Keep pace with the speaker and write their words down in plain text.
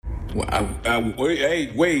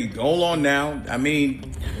Hey, wait, hold on now. I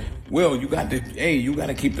mean, Will, you got to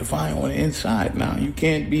keep the fire on the inside now. You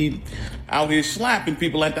can't be out here slapping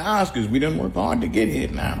people at the Oscars. We didn't work hard to get here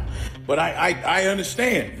now. But I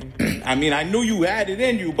understand. I mean, I knew you had it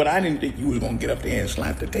in you, but I didn't think you was going to get up there and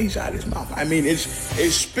slap the taste out of his mouth. I mean, it's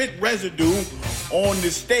spit residue on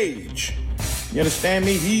the stage. You understand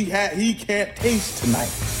me? He can't taste tonight.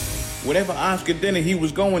 Whatever Oscar dinner he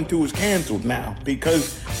was going to is canceled now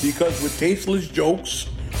because with tasteless jokes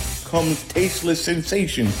comes tasteless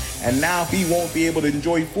sensation, and now he won't be able to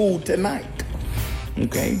enjoy food tonight.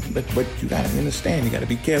 Okay, but you gotta understand, you gotta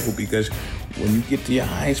be careful because when you get to your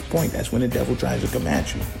highest point, that's when the devil tries to come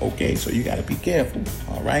at you. Okay, so you gotta be careful.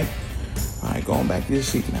 All right, going back to your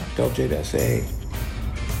seat now. Tell Jay that, say, hey,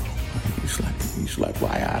 you slept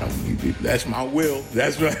right out of me. That's my Will.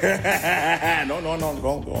 That's right. No.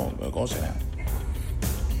 Go sit down.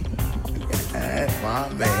 That's my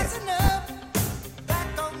man.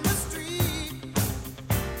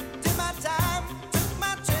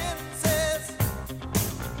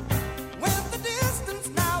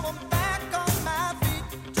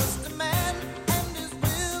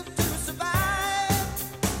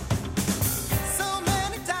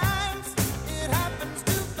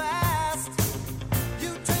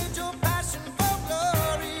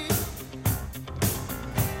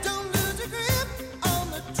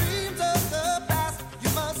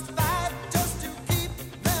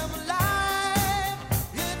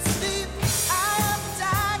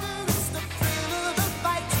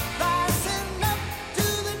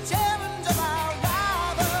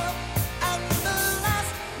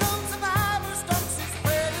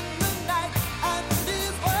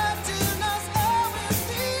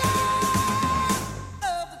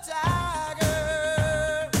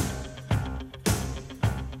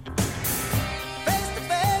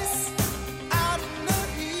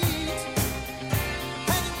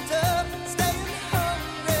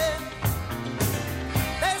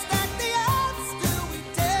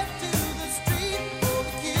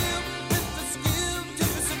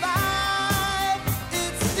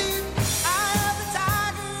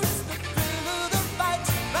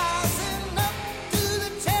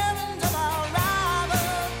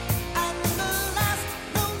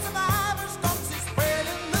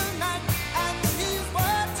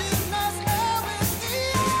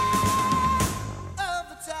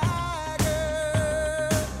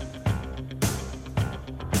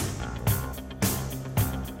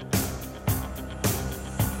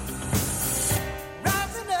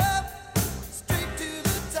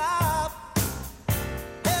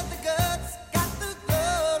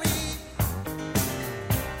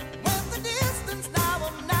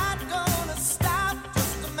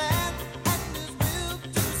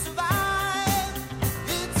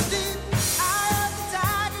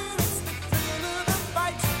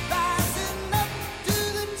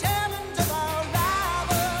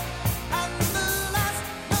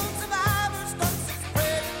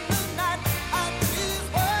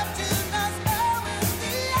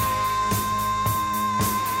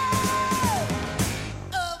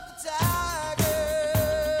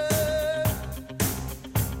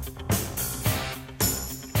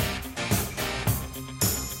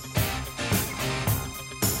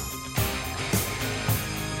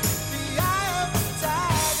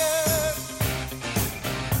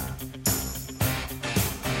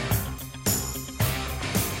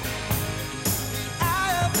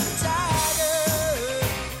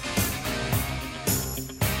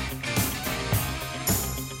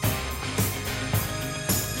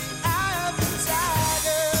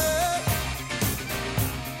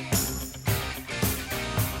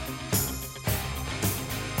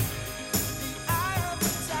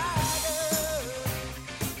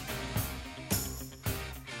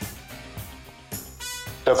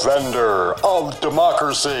 Defender of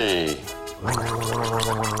democracy.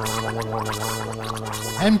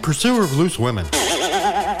 And pursuer of loose women.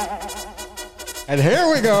 And here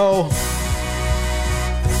we go.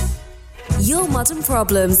 Your modern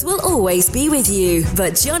problems will always be with you,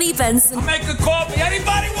 but Johnny Benson... I'm making coffee.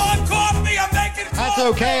 Anybody want coffee? I'm making coffee. That's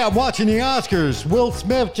okay. I'm watching the Oscars. Will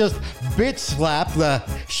Smith just bitch slapped the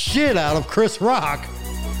shit out of Chris Rock.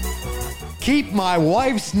 Keep my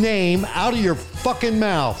wife's name out of your fucking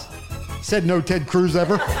mouth. Said no Ted Cruz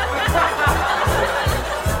ever.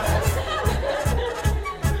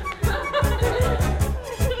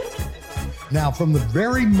 Now, from the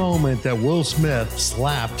very moment that Will Smith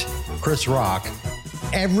slapped Chris Rock,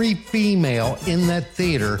 every female in that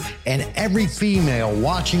theater and every female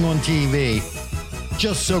watching on TV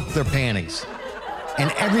just soaked their panties.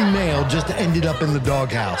 And every male just ended up in the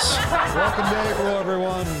doghouse. Welcome to April,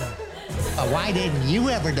 everyone. Why didn't you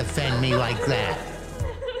ever defend me like that?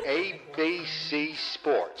 ABC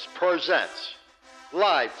Sports presents,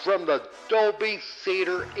 live from the Dolby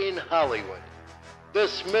Theater in Hollywood, the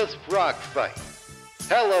Smith Rock Fight.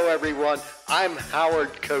 Hello everyone, I'm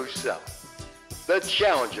Howard Cosell. The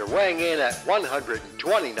challenger weighing in at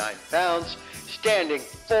 129 pounds, standing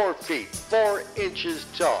 4 feet 4 inches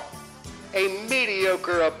tall. A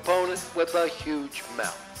mediocre opponent with a huge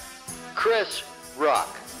mouth, Chris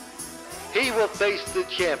Rock. He will face the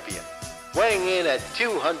champion, weighing in at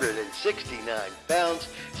 269 pounds,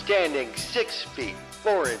 standing 6 feet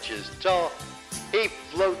 4 inches tall. He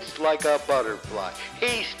floats like a butterfly.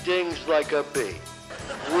 He stings like a bee.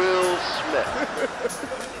 Will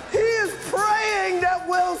Smith. He is praying that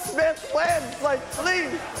Will Smith wins. Like,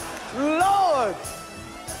 please, Lord.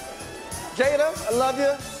 Jada, I love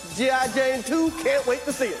you. G.I. Jane 2, can't wait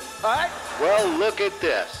to see it. All right? Well, look at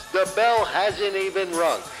this. The bell hasn't even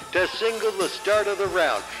rung to signal the start of the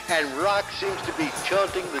round, and Rock seems to be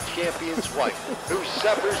taunting the champion's wife, who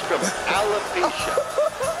suffers from alopecia.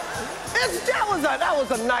 That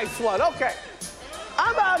was a nice one. Okay.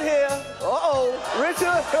 I'm out here.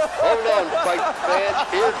 Richard. Hold on, fight fans.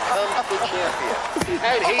 Here comes the champion.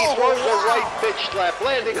 And he throws a right pitch slap,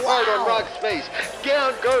 landing hard on Rock's face.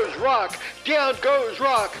 Down goes Rock. Down goes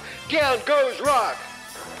Rock. Down goes Rock.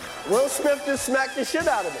 Will Smith just smacked the shit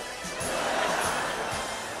out of me.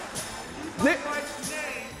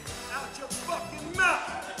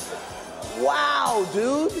 Wow,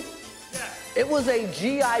 dude. It was a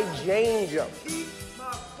G.I. Jane jump. Keep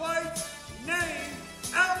my wife's name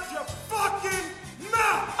out your fucking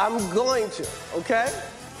mouth! I'm going to, okay?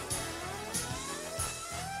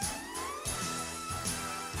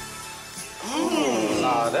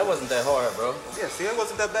 Nah, that wasn't that hard, bro. Yeah, see, it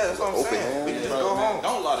wasn't that bad. That's what I'm saying. We can just go home.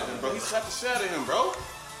 Don't lie to him, bro. He slapped the shit out of him, bro.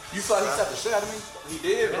 You thought he slapped the shit out of me? He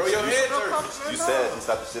did, bro. Your head hurt. You said he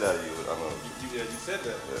slapped the shit out of you. You said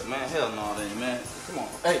that. Man, hell no, then, man. Come on.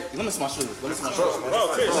 Hey, let me see my shoes. Let me see my shoes.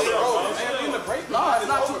 Bro, man, we in the break. Nah, it's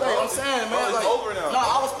not too late. I'm saying, man. It's over now.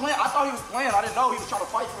 Nah, I was playing. I thought he was playing. I didn't know he was trying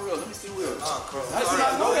to fight for real. Let me see Will. I did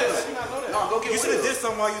not know that. Nah, go get Will. You should have did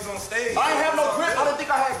something while you was on stage. I ain't have no grip. I didn't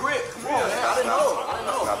think I had grip. Come on, man. I didn't know.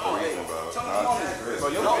 Not the reason, bro. Tell him, come on, man.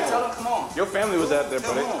 Tell him, come on. Your family was out there,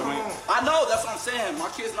 bro. I know. That's what I'm saying. My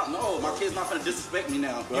kid's not gonna disrespect me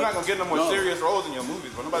now, bro. You're not gonna get no more serious roles in your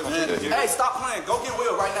movies, bro. Nobody's gonna see that. Hey, stop playing. Go get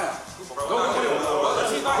Will right now. Go get Will. Go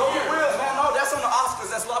get Will, man. No, that's on the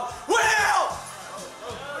Oscars. That's love. Will!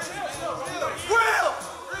 Will!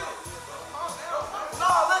 No,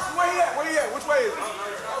 listen, where he at? Where he at? Which way is it?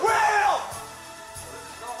 Will!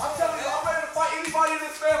 I'm telling you, I'm ready to fight anybody in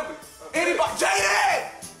this family. Anybody.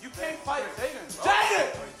 Jaden! You can't fight Jaden. Jaden!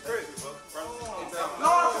 No,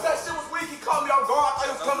 because that shit was weak. He caught me off guard. I thought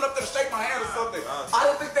he was coming up there to shake my hand or something. I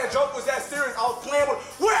didn't think that joke was that serious. I was playing with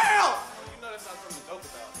Will! You know that's not something to joke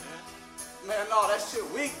about, man. Man, no, that shit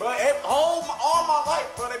weak, bro. All my life,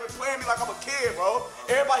 bro, they been playing me like I'm a kid, bro.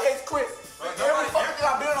 Everybody hates Chris. Every fucking thing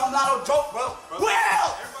I've been on, I'm not no joke, bro. Will!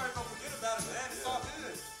 Everybody's gonna forget about it, man. It's all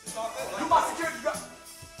good. It's all good. You my security guard.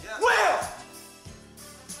 Will!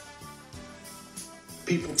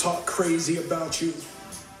 People talk crazy about you.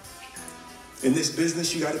 In this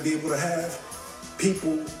business, you got to be able to have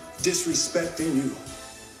people disrespecting you.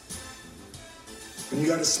 And you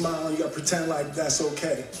got to smile and you got to pretend like that's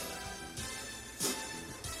okay.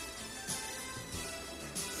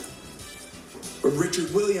 But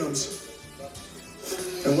Richard Williams,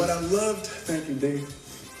 and what I loved, thank you, Dave,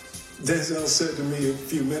 Denzel said to me a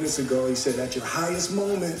few minutes ago, he said, at your highest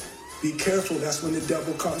moment, be careful, that's when the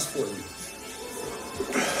devil comes for you.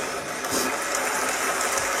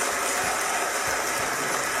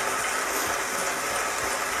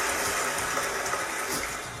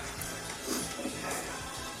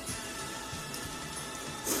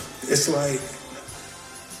 It's like,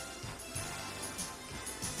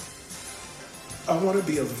 I want to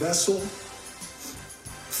be a vessel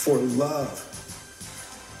for love.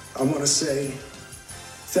 I want to say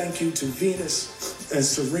thank you to Venus and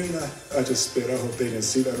Serena. I just spit, I hope they didn't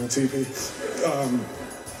see that on TV.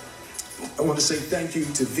 I want to say thank you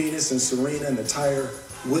to Venus and Serena and the entire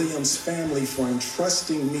Williams family for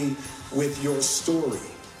entrusting me with your story.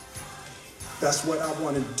 That's what I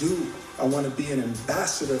want to do. I want to be an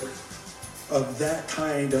ambassador of that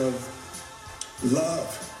kind of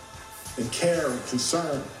love and care and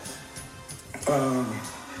concern.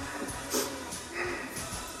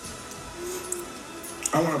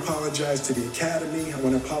 I want to apologize to the Academy. I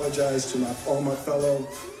want to apologize to all my fellow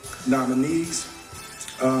nominees.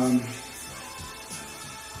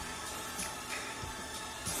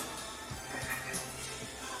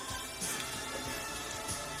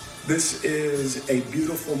 This is a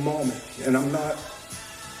beautiful moment, and I'm not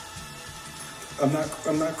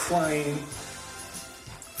crying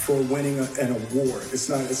for winning an award. It's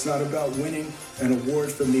not about winning an award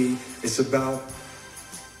for me. It's about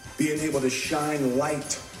being able to shine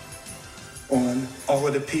light on all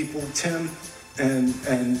of the people, Tim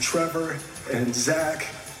and Trevor and Zach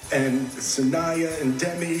and Sanaya and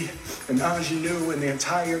Demi and Ingenue and the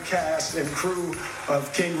entire cast and crew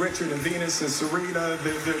of King Richard and Venus and Serena,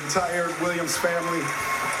 the entire Williams family.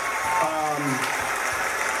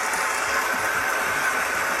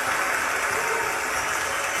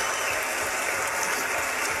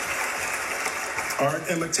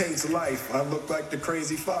 Art imitates life. I look like the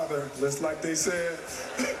crazy father, just like they said.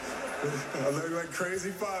 I look like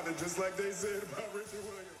crazy father, just like they said about Richard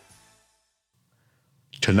Williams.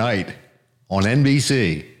 Tonight on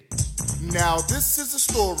NBC. Now this is a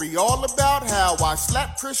story all about how I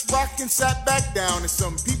slapped Chris Rock and sat back down. And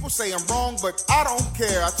some people say I'm wrong, but I don't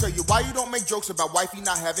care. I'll tell you why you don't make jokes about wifey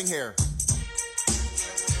not having hair.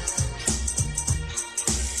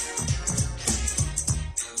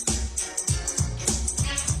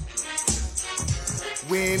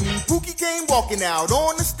 When Pookie came walking out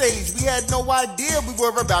on the stage, we had no idea we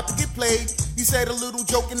were about to get played. He said a little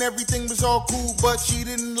joke and everything was all cool, but she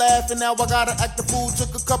didn't laugh and now I gotta act the fool.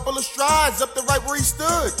 Took a couple of strides up the right where he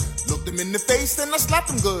stood. Looked him in the face and I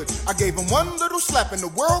slapped him good. I gave him one little slap and the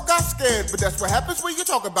world got scared, but that's what happens when you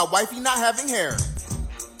talk about wifey not having hair.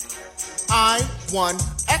 I won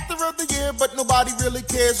Actor of the Year, but nobody really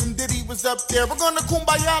cares when Diddy was up there. We're gonna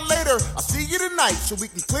kumbaya later. I'll see you tonight so we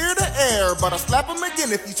can clear the air, but I'll slap him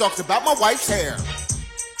again if he talks about my wife's hair.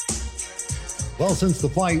 Well, since the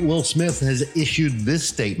fight, Will Smith has issued this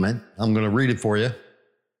statement. I'm going to read it for you.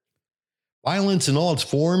 Violence in all its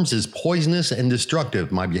forms is poisonous and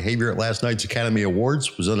destructive. My behavior at last night's Academy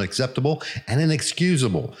Awards was unacceptable and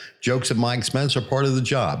inexcusable. Jokes at my expense are part of the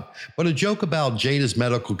job. But a joke about Jada's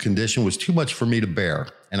medical condition was too much for me to bear,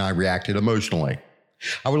 and I reacted emotionally.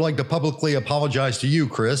 I would like to publicly apologize to you,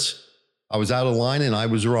 Chris. I was out of line and I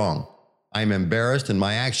was wrong. I am embarrassed and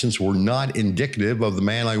my actions were not indicative of the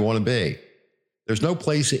man I want to be. There's no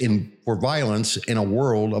place for violence in a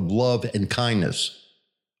world of love and kindness.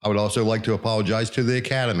 I would also like to apologize to the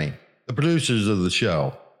Academy, the producers of the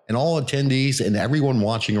show, and all attendees and everyone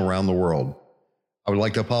watching around the world. I would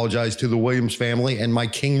like to apologize to the Williams family and my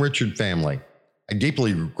King Richard family. I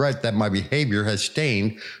deeply regret that my behavior has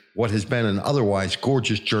stained what has been an otherwise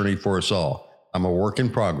gorgeous journey for us all. I'm a work in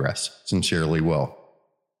progress. Sincerely, Will.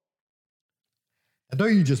 And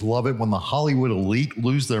don't you just love it when the Hollywood elite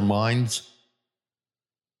lose their minds?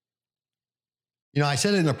 You know, I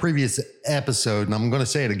said it in a previous episode, and I'm going to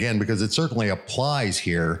say it again because it certainly applies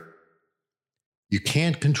here. You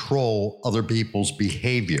can't control other people's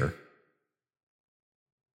behavior.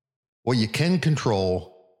 What you can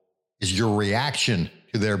control is your reaction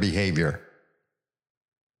to their behavior.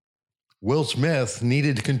 Will Smith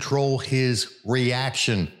needed to control his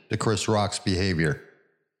reaction to Chris Rock's behavior.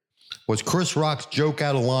 Was Chris Rock's joke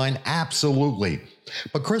out of line? Absolutely.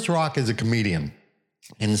 But Chris Rock is a comedian,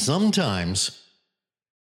 and sometimes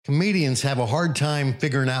comedians have a hard time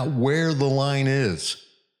figuring out where the line is,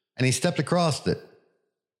 and he stepped across it.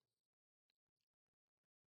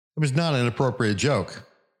 It was not an appropriate joke,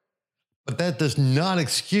 but that does not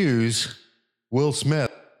excuse Will Smith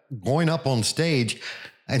going up on stage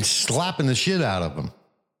and slapping the shit out of him.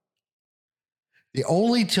 The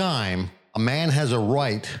only time a man has a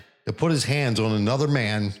right to put his hands on another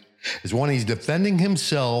man is when he's defending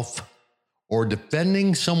himself or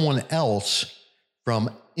defending someone else from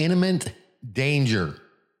imminent danger.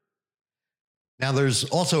 Now, there's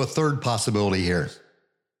also a third possibility here.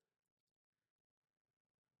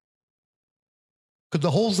 Could the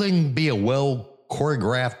whole thing be a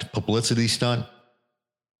well-choreographed publicity stunt?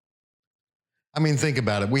 I mean, think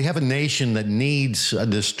about it. We have a nation that needs a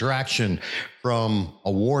distraction from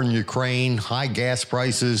a war in Ukraine, high gas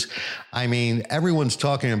prices. I mean, everyone's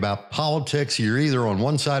talking about politics. You're either on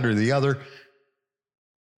one side or the other.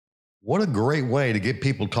 What a great way to get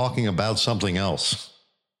people talking about something else.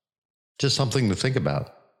 Just something to think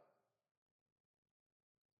about.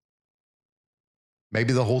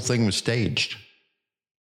 Maybe the whole thing was staged.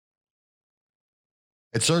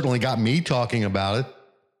 It certainly got me talking about it.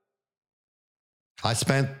 I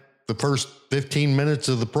spent the first 15 minutes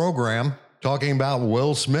of the program talking about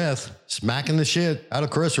Will Smith smacking the shit out of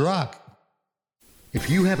Chris Rock. If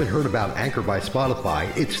you haven't heard about Anchor by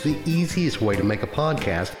Spotify, it's the easiest way to make a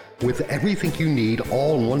podcast with everything you need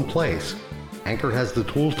all in one place. Anchor has the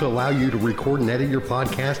tools to allow you to record and edit your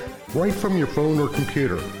podcast right from your phone or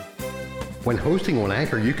computer. When hosting on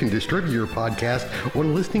Anchor, you can distribute your podcast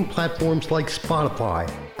on listening platforms like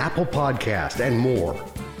Spotify, Apple Podcast, and more.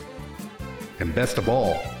 And best of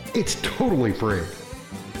all, it's totally free.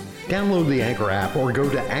 Download the Anchor app or go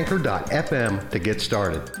to anchor.fm to get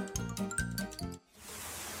started.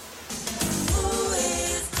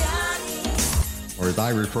 Or as I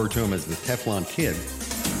refer to him as the Teflon Kid,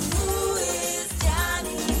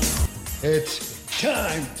 it's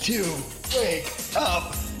time to wake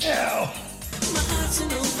up now.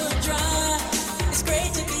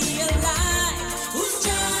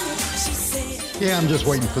 Yeah, I'm just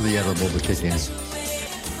waiting for the edible to kick in.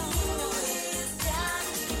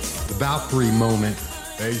 The Valkyrie moment.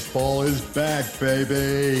 Baseball is back,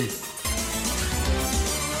 baby.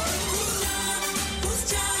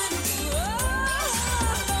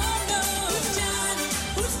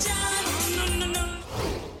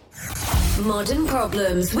 Modern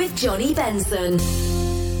Problems with Johnny Benson.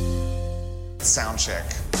 Sound check.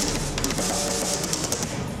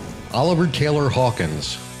 Oliver Taylor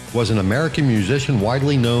Hawkins was an American musician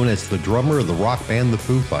widely known as the drummer of the rock band The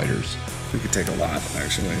Foo Fighters. We could take a lot,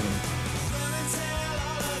 actually.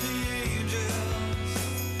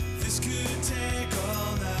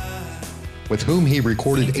 With whom he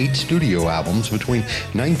recorded 8 studio albums between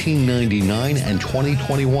 1999 and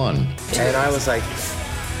 2021. And I was like,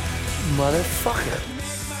 motherfucker.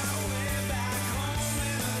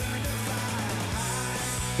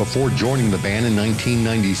 Before joining the band in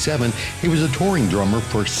 1997, he was a touring drummer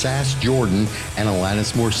for Sass Jordan and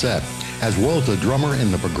Alanis Morissette, as well as a drummer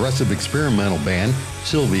in the progressive experimental band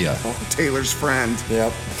Sylvia. Oh, Taylor's friend.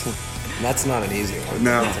 Yep. That's not an easy one.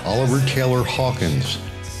 No. Oliver Taylor Hawkins,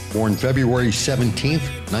 born February 17th,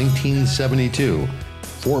 1972,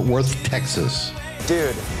 Fort Worth, Texas.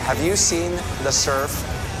 Dude, have you seen the surf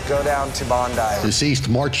go down to Bondi? Deceased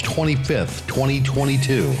March 25th,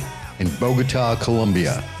 2022, in Bogota,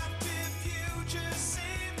 Colombia.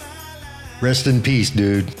 Rest in peace,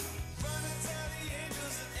 dude.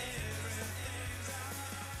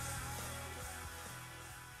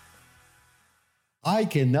 I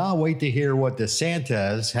cannot wait to hear what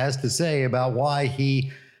DeSantis has to say about why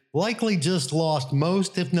he likely just lost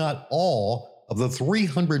most, if not all, of the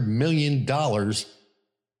 $300 million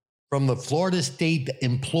from the Florida State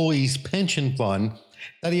Employees Pension Fund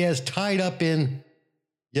that he has tied up in,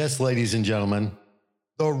 yes, ladies and gentlemen,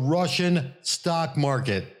 the Russian stock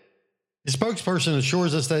market. The spokesperson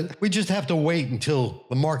assures us that we just have to wait until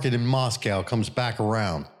the market in Moscow comes back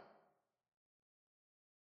around.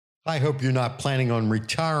 I hope you're not planning on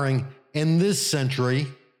retiring in this century.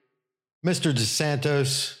 Mr.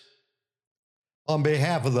 DeSantis, on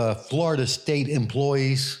behalf of the Florida State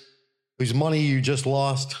employees whose money you just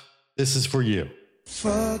lost, this is for you.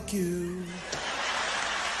 Fuck you.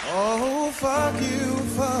 Oh, fuck you,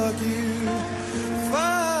 fuck you.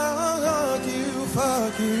 Fuck you,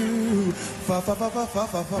 fuck you. Fuck, fuck, fuck, fuck, fuck,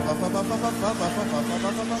 fuck, fuck, fuck, fuck,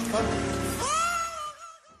 fuck, fuck, fuck.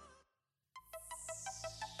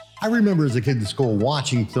 I remember as a kid in school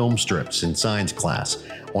watching film strips in science class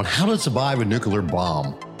on how to survive a nuclear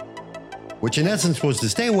bomb, which in essence was to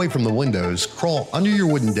stay away from the windows, crawl under your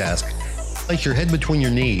wooden desk, place your head between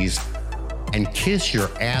your knees, and kiss your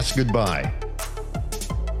ass goodbye.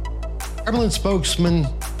 Kremlin spokesman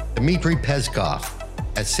Dmitry Peskov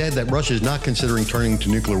has said that Russia is not considering turning to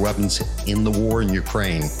nuclear weapons in the war in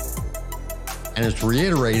Ukraine, and has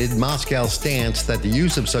reiterated Moscow's stance that the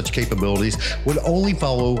use of such capabilities would only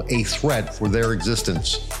follow a threat for their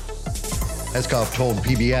existence. Peskov told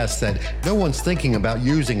PBS that no one's thinking about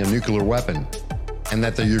using a nuclear weapon, and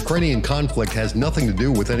that the Ukrainian conflict has nothing to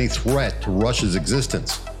do with any threat to Russia's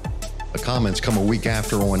existence. The comments come a week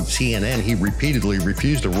after on CNN he repeatedly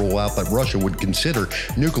refused to rule out that Russia would consider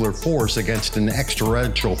nuclear force against an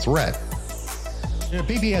extraterrestrial threat. In a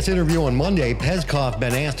PBS interview on Monday, Peskov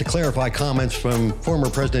been asked to clarify comments from former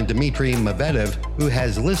President Dmitry Medvedev, who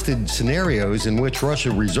has listed scenarios in which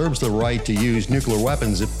Russia reserves the right to use nuclear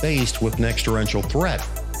weapons if faced with an extraterrestrial threat.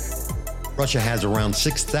 Russia has around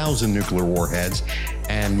 6,000 nuclear warheads,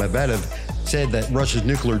 and Medvedev said that Russia's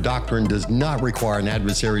nuclear doctrine does not require an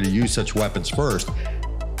adversary to use such weapons first.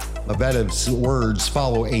 Medvedev's words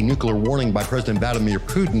follow a nuclear warning by President Vladimir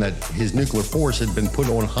Putin that his nuclear force had been put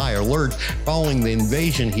on high alert following the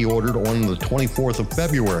invasion he ordered on the 24th of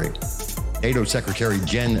February. NATO Secretary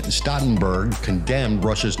Jens Stoltenberg condemned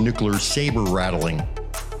Russia's nuclear saber rattling.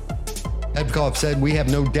 Peskov said, "We have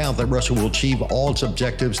no doubt that Russia will achieve all its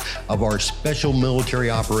objectives of our special military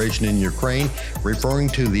operation in Ukraine," referring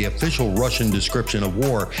to the official Russian description of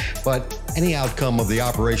war. But any outcome of the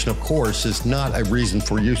operation, of course, is not a reason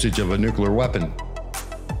for usage of a nuclear weapon.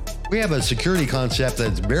 We have a security concept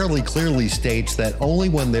that very clearly states that only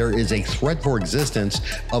when there is a threat for existence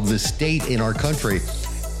of the state in our country,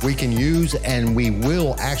 we can use and we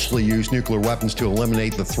will actually use nuclear weapons to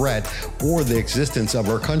eliminate the threat or the existence of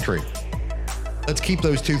our country. Let's keep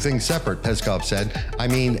those two things separate, Peskov said. I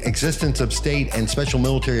mean, existence of state and special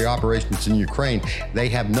military operations in Ukraine, they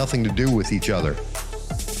have nothing to do with each other.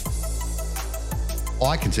 All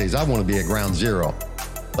I can say is I want to be at ground zero.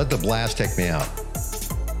 Let the blast take me out.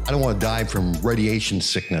 I don't want to die from radiation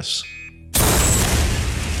sickness.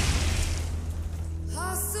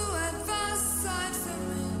 Hast du etwas Zeit für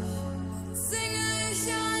mich? Singe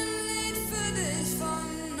ich ein Lied für dich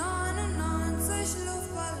von 99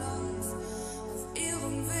 Luftballons auf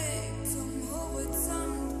ihrem Weg zum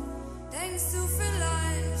Horizont. Denkst du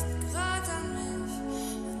vielleicht grad an mich?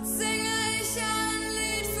 Dann singe ich ein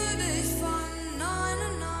Lied für dich von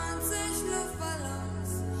 99 Luftballons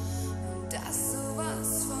und das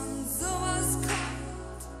sowas von sowas kommt.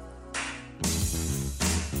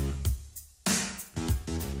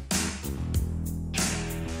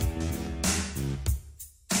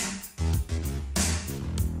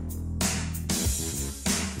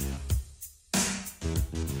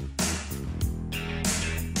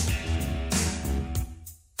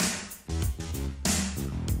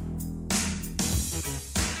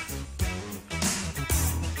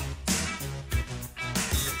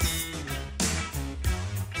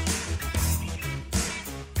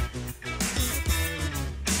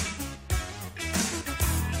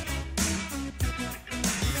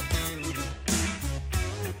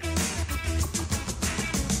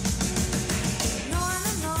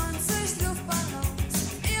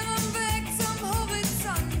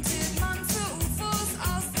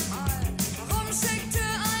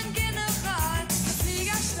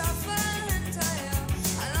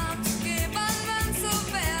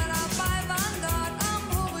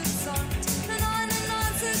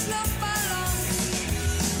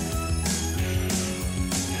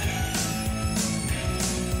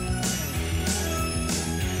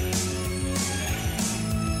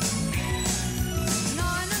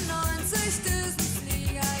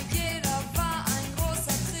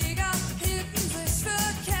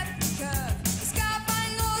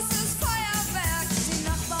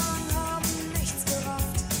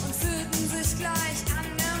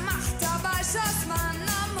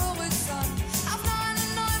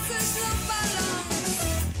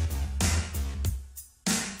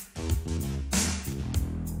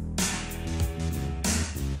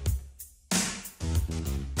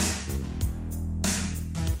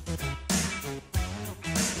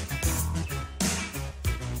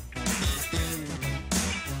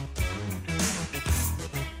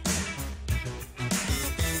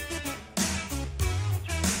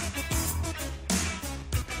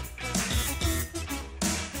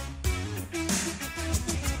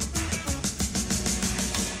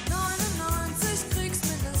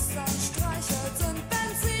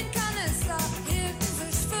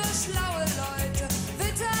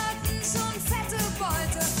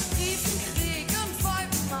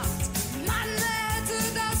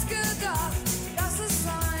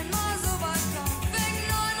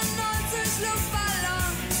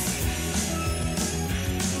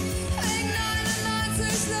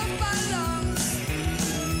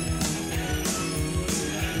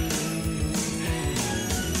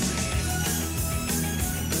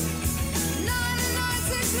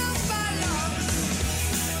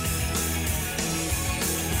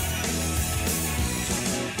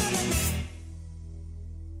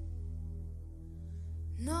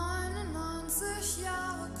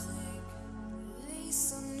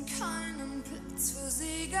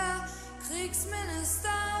 Kriegsminister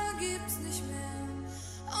gibt's nicht mehr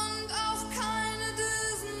und auch keine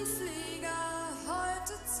Düsenflieger.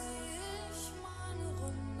 Heute zieh ich meine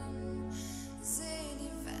Runden, seh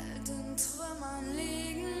die Welt in Trümmern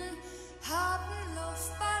liegen, hab 'n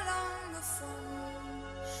Luftballon gefunden,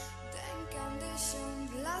 denk an dich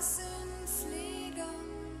und lass ihn fliegen.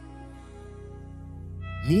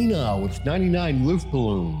 Nina with 99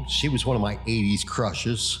 Luftballons. She was one of my 80s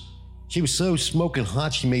crushes. She was so smoking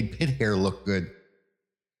hot, she made pit hair look good.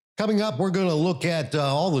 Coming up, we're going to look at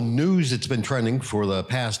all the news that's been trending for the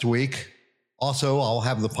past week. Also, I'll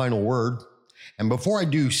have the final word. And before I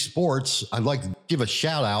do sports, I'd like to give a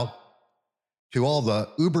shout out to all the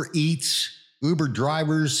Uber Eats, Uber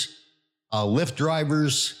drivers, Lyft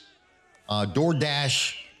drivers,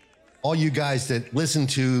 DoorDash, all you guys that listen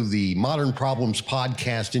to the Modern Problems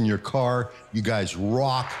podcast in your car. You guys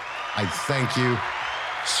rock. I thank you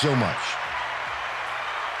so much.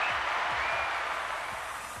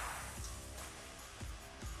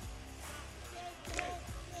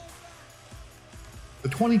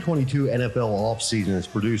 2022 NFL offseason has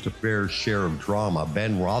produced a fair share of drama.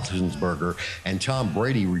 Ben Roethlisberger and Tom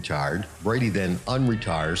Brady retired. Brady then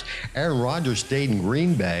unretires. Aaron Rodgers stayed in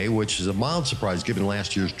Green Bay, which is a mild surprise given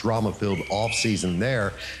last year's drama-filled offseason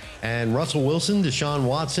there. And Russell Wilson, Deshaun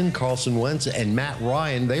Watson, Carson Wentz, and Matt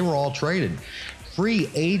Ryan, they were all traded. Free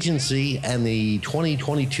agency and the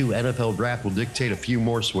 2022 NFL draft will dictate a few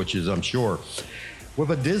more switches, I'm sure. With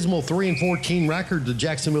a dismal 3-14 record, the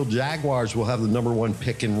Jacksonville Jaguars will have the number 1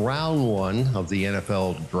 pick in round 1 of the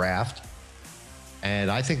NFL draft. And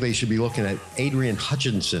I think they should be looking at Adrian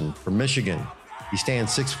Hutchinson from Michigan. He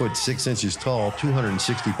stands 6'6" tall,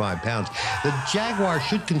 265 pounds. The Jaguars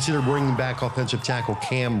should consider bringing back offensive tackle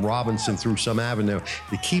Cam Robinson through some avenue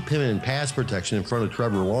to keep him in pass protection in front of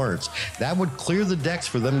Trevor Lawrence. That would clear the decks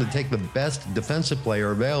for them to take the best defensive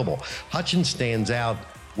player available. Hutchinson stands out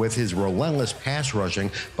with his relentless pass rushing,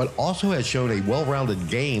 but also has shown a well-rounded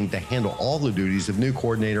game to handle all the duties of new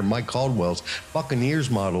coordinator Mike Caldwell's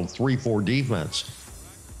Buccaneers-modeled 3-4 defense.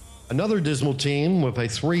 Another dismal team with a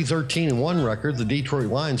 3-13-1 record, the Detroit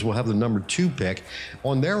Lions will have the number 2 pick.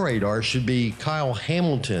 On their radar should be Kyle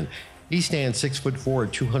Hamilton. He stands 6'4"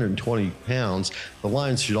 at 220 pounds. The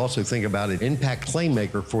Lions should also think about an impact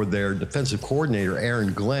playmaker for their defensive coordinator,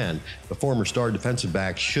 Aaron Glenn. The former star defensive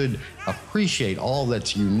back should appreciate all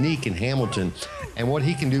that's unique in Hamilton and what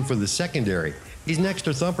he can do for the secondary. He's an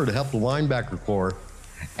extra thumper to help the linebacker corps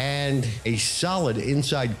and a solid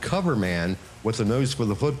inside cover man with a nose for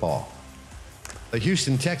the football. The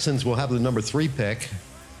Houston Texans will have the number 3 pick.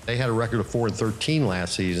 They had a record of 4-13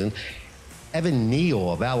 last season. Evan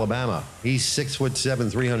Neal of Alabama. He's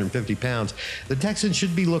 6'7", 350 pounds. The Texans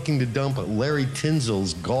should be looking to dump Larry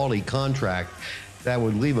Tinsel's gaudy contract that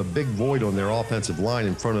would leave a big void on their offensive line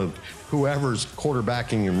in front of whoever's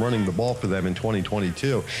quarterbacking and running the ball for them in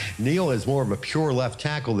 2022. Neal is more of a pure left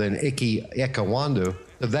tackle than Ike Ekwonu,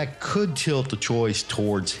 so that could tilt the choice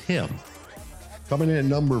towards him. Coming in at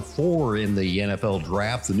number 4 in the NFL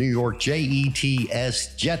draft, the New York Jets.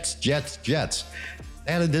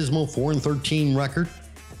 They had a dismal 4-13 record,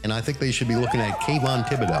 and I think they should be looking at Kayvon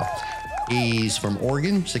Thibodeau. He's from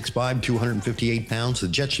Oregon, 6'5", 258 pounds. The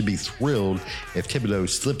Jets should be thrilled if Thibodeau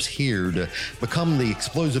slips here to become the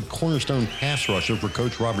explosive cornerstone pass rusher for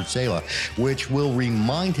Coach Robert Saleh, which will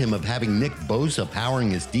remind him of having Nick Bosa powering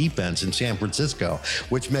his defense in San Francisco,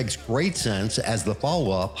 which makes great sense as the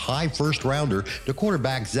follow-up high first-rounder to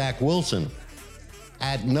quarterback Zach Wilson.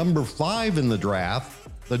 At number 5 in the draft,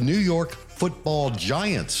 the New York Football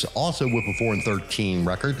Giants, also with a 4-13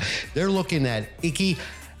 record. They're looking at Ike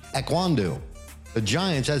Ekwonu. The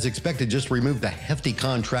Giants, as expected, just removed the hefty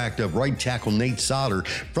contract of right tackle Nate Solder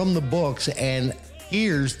from the books, and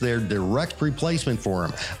here's their direct replacement for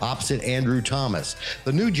him, opposite Andrew Thomas.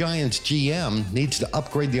 The new Giants GM needs to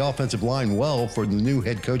upgrade the offensive line well for the new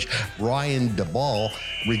head coach, Brian Daboll,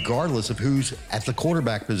 regardless of who's at the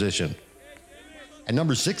quarterback position. At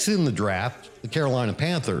number 6 in the draft, the Carolina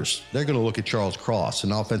Panthers. They're going to look at Charles Cross,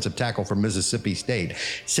 an offensive tackle from Mississippi State,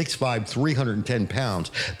 6'5", 310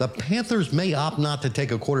 pounds. The Panthers may opt not to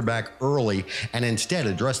take a quarterback early and instead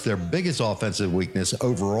address their biggest offensive weakness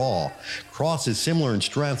overall. Cross is similar in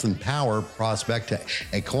strength and power prospect to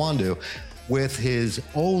Ekwonu with his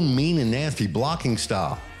own mean and nasty blocking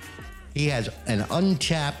style. He has an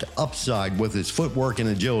untapped upside with his footwork and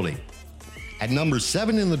agility. At number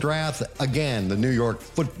 7 in the draft, again, the New York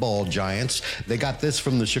Football Giants. They got this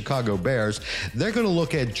from the Chicago Bears. They're going to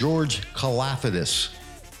look at George Kalafidis.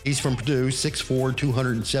 He's from Purdue, 6'4",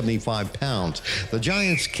 275 pounds. The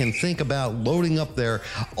Giants can think about loading up their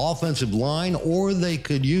offensive line, or they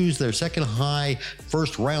could use their second high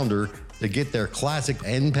first rounder to get their classic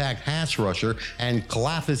impact pass rusher. And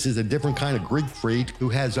Kalafis is a different kind of Greek freak who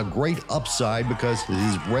has a great upside because of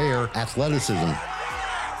his rare athleticism.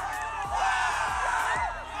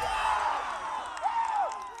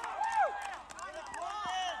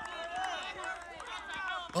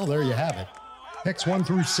 Oh, there you have it. Picks 1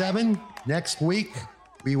 through 7. Next week,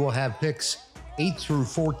 we will have picks 8 through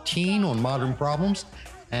 14 on Modern Problems.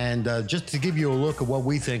 And just to give you a look at what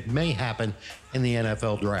we think may happen in the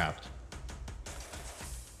NFL draft.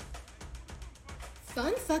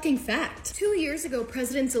 Fun fucking fact. 2 years ago,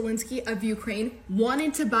 President Zelensky of Ukraine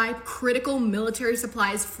wanted to buy critical military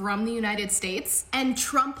supplies from the United States, and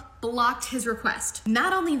Trump blocked his request.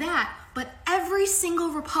 Not only that, but every single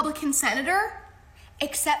Republican senator,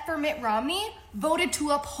 except for Mitt Romney, voted to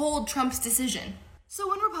uphold Trump's decision. So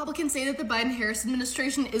when Republicans say that the Biden-Harris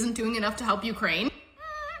administration isn't doing enough to help Ukraine,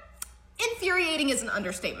 infuriating is an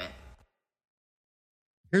understatement.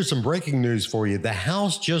 Here's some breaking news for you. The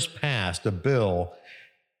House just passed a bill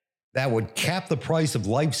that would cap the price of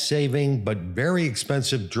life-saving but very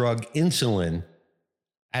expensive drug insulin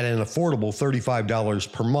at an affordable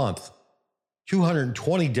 $35 per month.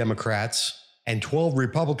 220 Democrats and 12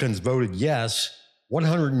 Republicans voted yes.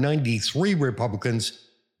 193 Republicans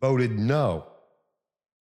voted no.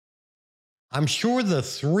 I'm sure the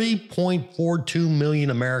 3.42 million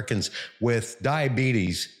Americans with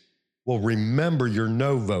diabetes will remember your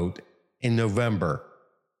no vote in November.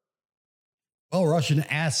 Well, Russian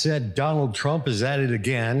asset Donald Trump is at it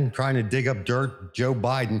again, trying to dig up dirt. Joe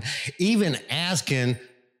Biden even asking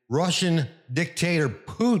Russian dictator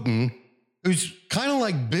Putin, who's kind of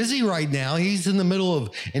like busy right now. He's in the middle of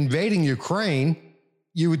invading Ukraine.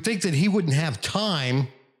 You would think that he wouldn't have time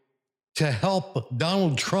to help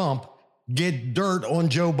Donald Trump get dirt on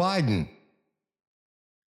Joe Biden.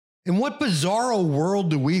 In what bizarro world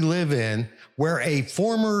do we live in where a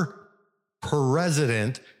former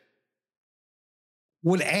president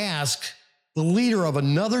would ask the leader of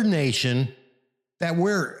another nation that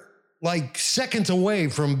we're like seconds away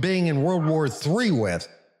from being in World War III with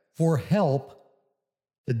for help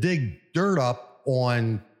to dig dirt up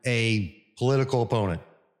on a political opponent?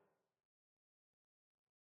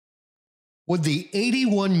 Would the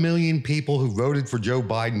 81 million people who voted for Joe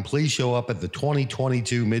Biden please show up at the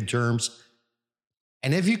 2022 midterms?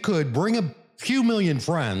 And if you could, bring a few million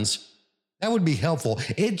friends. That would be helpful.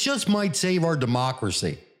 It just might save our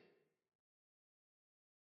democracy.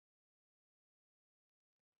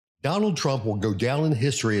 Donald Trump will go down in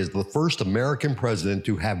history as the first American president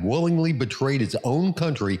to have willingly betrayed his own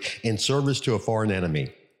country in service to a foreign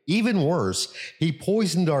enemy. Even worse, he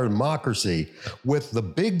poisoned our democracy with the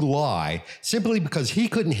big lie simply because he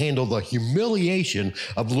couldn't handle the humiliation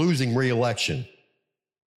of losing re-election.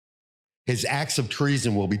 His acts of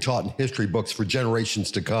treason will be taught in history books for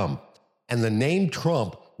generations to come, and the name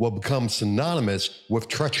Trump will become synonymous with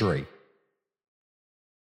treachery.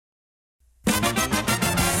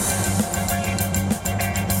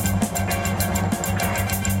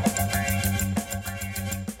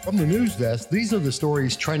 From the news desk, these are the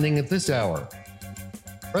stories trending at this hour.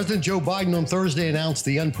 President Joe Biden on Thursday announced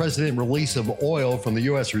the unprecedented release of oil from the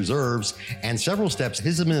U.S. reserves and several steps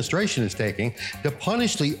his administration is taking to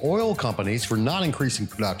punish the oil companies for not increasing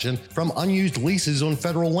production from unused leases on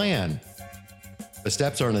federal land. The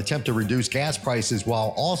steps are an attempt to reduce gas prices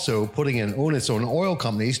while also putting an onus on oil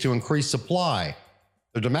companies to increase supply.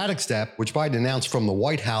 The dramatic step, which Biden announced from the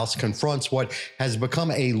White House, confronts what has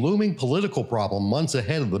become a looming political problem months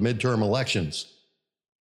ahead of the midterm elections.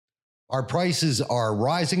 Our prices are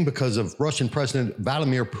rising because of Russian President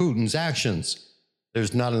Vladimir Putin's actions.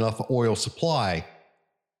 There's not enough oil supply.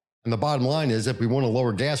 And the bottom line is, if we want to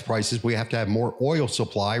lower gas prices, we have to have more oil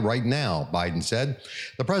supply right now, Biden said.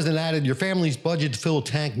 The president added, your family's budget to fill a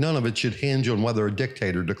tank, none of it should hinge on whether a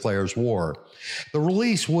dictator declares war. The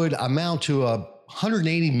release would amount to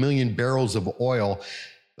 180 million barrels of oil.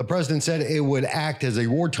 The president said it would act as a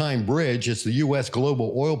wartime bridge as the U.S.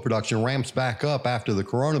 global oil production ramps back up after the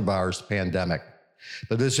coronavirus pandemic.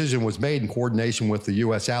 The decision was made in coordination with the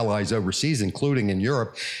U.S. allies overseas, including in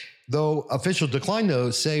Europe, though officials declined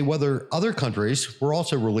to say whether other countries were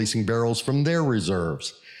also releasing barrels from their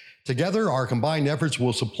reserves. Together, our combined efforts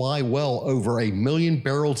will supply well over 1 million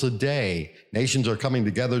barrels a day. Nations are coming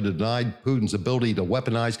together to deny Putin's ability to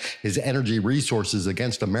weaponize his energy resources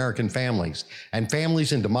against American families and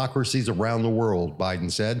families and democracies around the world,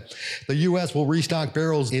 Biden said. The U.S. will restock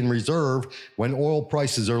barrels in reserve when oil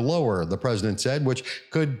prices are lower, the president said, which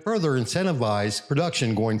could further incentivize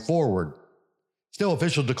production going forward. Still,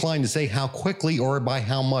 officials declined to say how quickly or by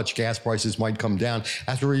how much gas prices might come down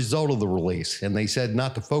as a result of the release, and they said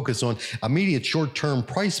not to focus on immediate short-term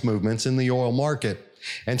price movements in the oil market.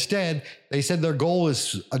 Instead, they said their goal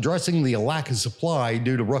is addressing the lack of supply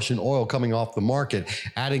due to Russian oil coming off the market,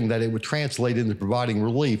 adding that it would translate into providing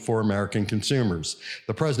relief for American consumers.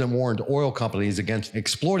 The president warned oil companies against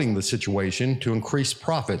exploiting the situation to increase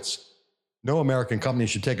profits. No American company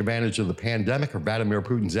should take advantage of the pandemic or Vladimir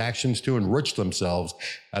Putin's actions to enrich themselves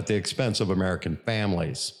at the expense of American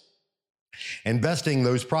families. Investing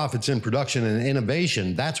those profits in production and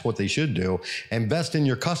innovation, that's what they should do. Invest in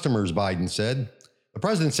your customers, Biden said. The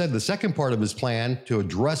president said the second part of his plan to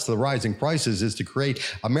address the rising prices is to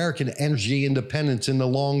create American energy independence in the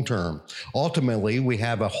long term. Ultimately, we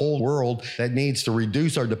have a whole world that needs to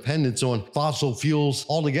reduce our dependence on fossil fuels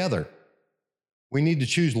altogether. We need to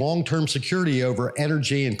choose long-term security over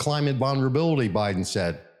energy and climate vulnerability, Biden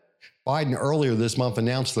said. Biden earlier this month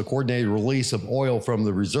announced the coordinated release of oil from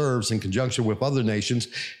the reserves in conjunction with other nations.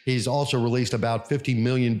 He's also released about 50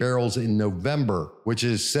 million barrels in November, which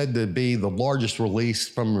is said to be the largest release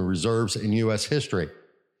from the reserves in U.S. history.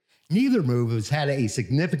 Neither move has had a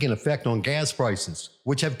significant effect on gas prices,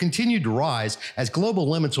 which have continued to rise as global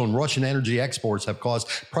limits on Russian energy exports have caused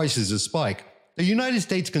prices to spike. The United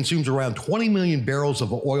States consumes around 20 million barrels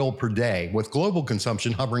of oil per day, with global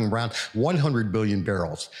consumption hovering around 100 billion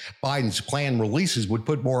barrels. Biden's planned releases would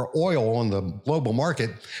put more oil on the global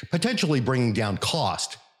market, potentially bringing down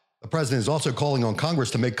cost. The president is also calling on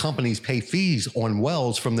Congress to make companies pay fees on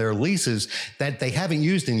wells from their leases that they haven't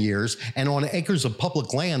used in years and on acres of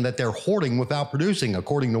public land that they're hoarding without producing,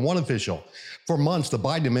 according to one official. For months, the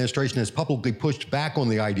Biden administration has publicly pushed back on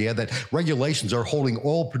the idea that regulations are holding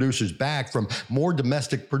oil producers back from more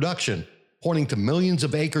domestic production, pointing to millions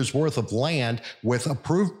of acres worth of land with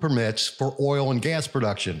approved permits for oil and gas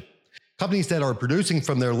production. Companies that are producing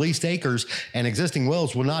from their leased acres and existing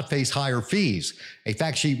wells will not face higher fees. A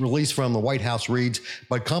fact sheet released from the White House reads,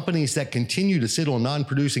 but companies that continue to sit on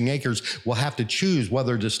non-producing acres will have to choose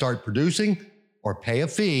whether to start producing or pay a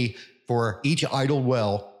fee for each idled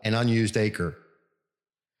well and unused acre.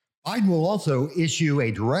 Biden will also issue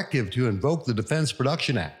a directive to invoke the Defense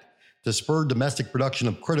Production Act to spur domestic production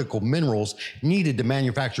of critical minerals needed to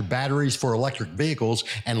manufacture batteries for electric vehicles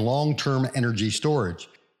and long-term energy storage.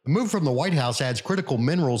 The move from the White House adds critical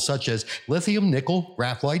minerals such as lithium, nickel,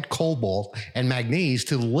 graphite, cobalt, and manganese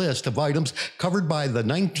to the list of items covered by the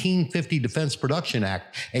 1950 Defense Production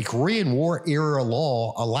Act, a Korean War-era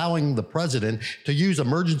law allowing the president to use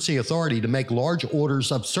emergency authority to make large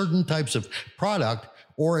orders of certain types of product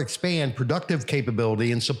or expand productive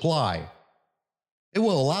capability and supply. It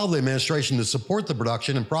will allow the administration to support the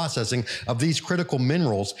production and processing of these critical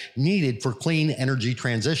minerals needed for clean energy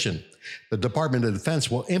transition. The Department of Defense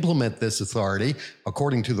will implement this authority,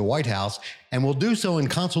 according to the White House, and will do so in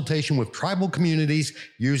consultation with tribal communities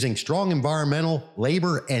using strong environmental,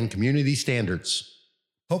 labor, and community standards.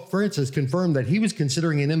 Pope Francis confirmed that he was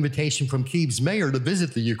considering an invitation from Kyiv's mayor to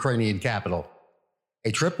visit the Ukrainian capital.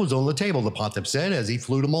 A trip was on the table, the pontiff said, as he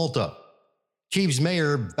flew to Malta. Kyiv's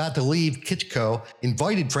mayor, Vitaly Klitschko,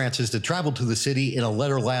 invited Francis to travel to the city in a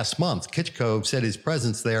letter last month. Klitschko said his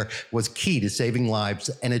presence there was key to saving lives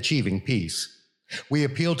and achieving peace. We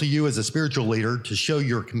appeal to you as a spiritual leader to show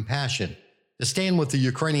your compassion, to stand with the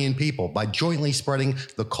Ukrainian people by jointly spreading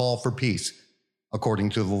the call for peace,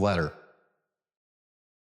 according to the letter.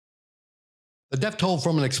 The death toll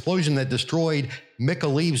from an explosion that destroyed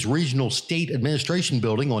Mykolaiv's regional state administration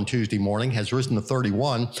building on Tuesday morning has risen to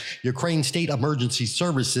 31, Ukraine's State Emergency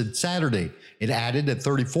Service said Saturday. It added that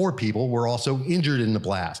 34 people were also injured in the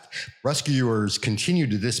blast. Rescuers continue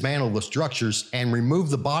to dismantle the structures and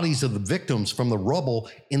remove the bodies of the victims from the rubble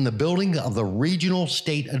in the building of the regional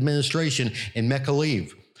state administration in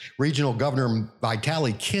Mykolaiv. Regional Governor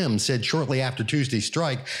Vitaly Kim said shortly after Tuesday's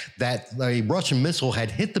strike that a Russian missile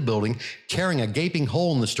had hit the building, tearing a gaping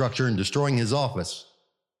hole in the structure and destroying his office.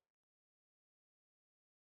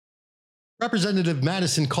 Representative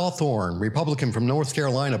Madison Cawthorn, Republican from North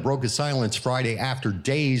Carolina, broke his silence Friday after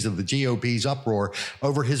days of the GOP's uproar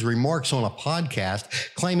over his remarks on a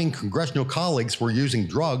podcast claiming congressional colleagues were using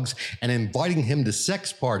drugs and inviting him to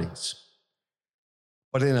sex parties.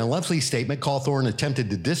 But in a lengthy statement, Cawthorn attempted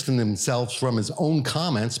to distance himself from his own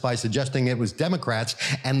comments by suggesting it was Democrats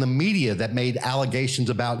and the media that made allegations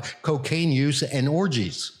about cocaine use and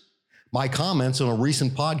orgies. My comments on a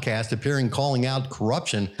recent podcast appearing calling out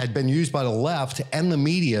corruption had been used by the left and the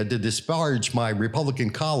media to disparage my Republican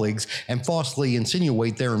colleagues and falsely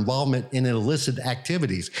insinuate their involvement in illicit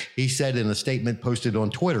activities, he said in a statement posted on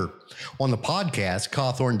Twitter. On the podcast,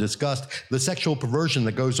 Cawthorn discussed the sexual perversion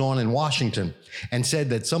that goes on in Washington and said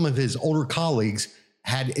that some of his older colleagues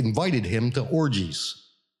had invited him to orgies.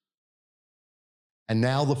 And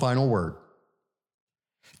now the final word.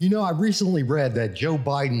 You know, I recently read that Joe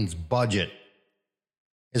Biden's budget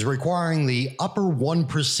is requiring the upper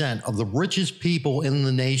 1% of the richest people in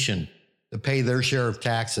the nation to pay their share of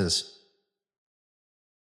taxes.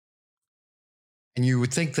 And you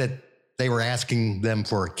would think that they were asking them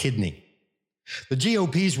for a kidney. The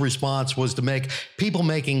GOP's response was to make people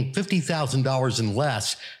making $50,000 and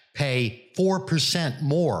less pay 4%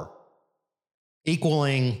 more,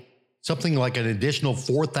 equaling something like an additional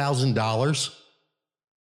 $4,000.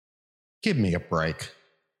 Give me a break.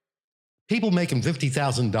 People making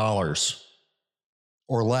 $50,000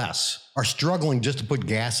 or less are struggling just to put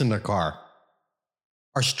gas in their car,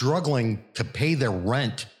 are struggling to pay their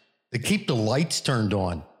rent, to keep the lights turned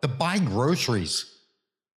on, to buy groceries.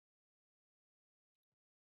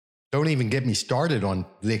 Don't even get me started on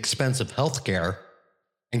the expense of health care.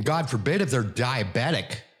 And God forbid if they're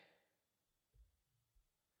diabetic.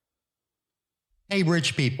 Hey,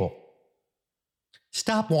 rich people.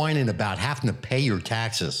 Stop whining about having to pay your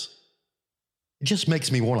taxes. It just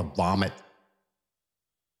makes me want to vomit.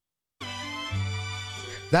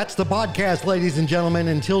 That's the podcast, ladies and gentlemen.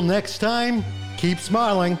 Until next time, keep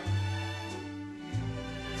smiling.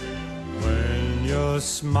 When you're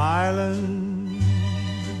smiling,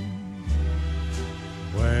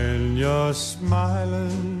 when you're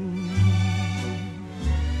smiling,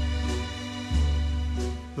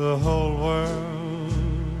 the whole world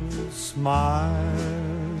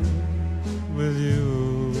smiles with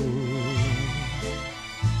you.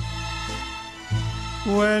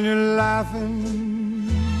 When you're laughing,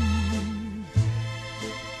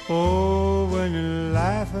 oh, when you're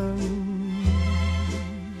laughing,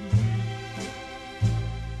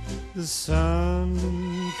 the sun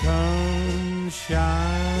comes shining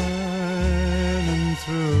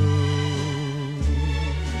through.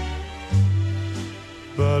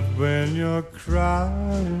 But when you're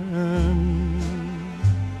crying,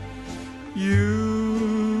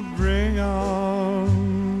 you bring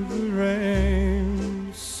on the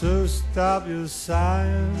rain. So stop your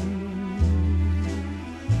sighing.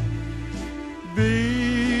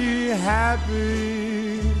 Be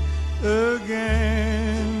happy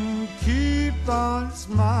again. Keep on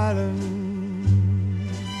smiling.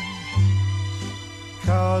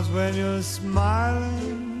 'Cause when you're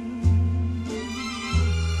smiling,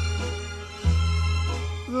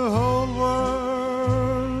 the whole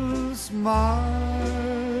world smiles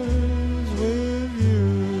with you.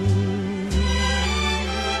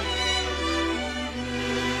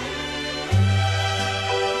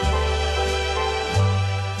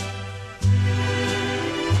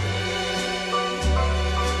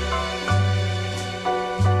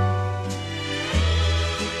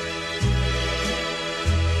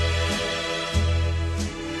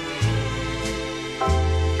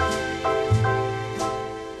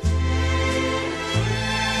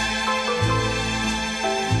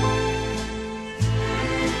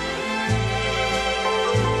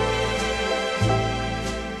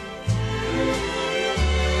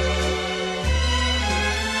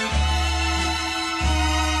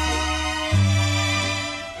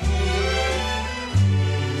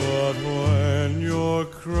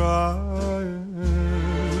 Crying,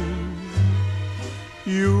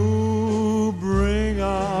 you bring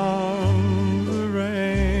on the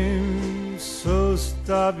rain. So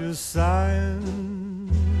stop your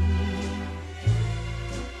sighing.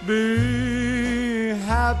 Be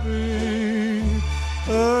happy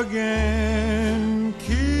again.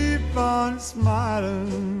 Keep on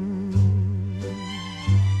smiling.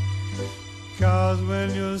 'Cause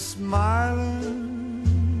when you're smiling,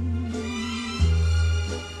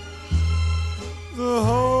 the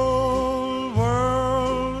whole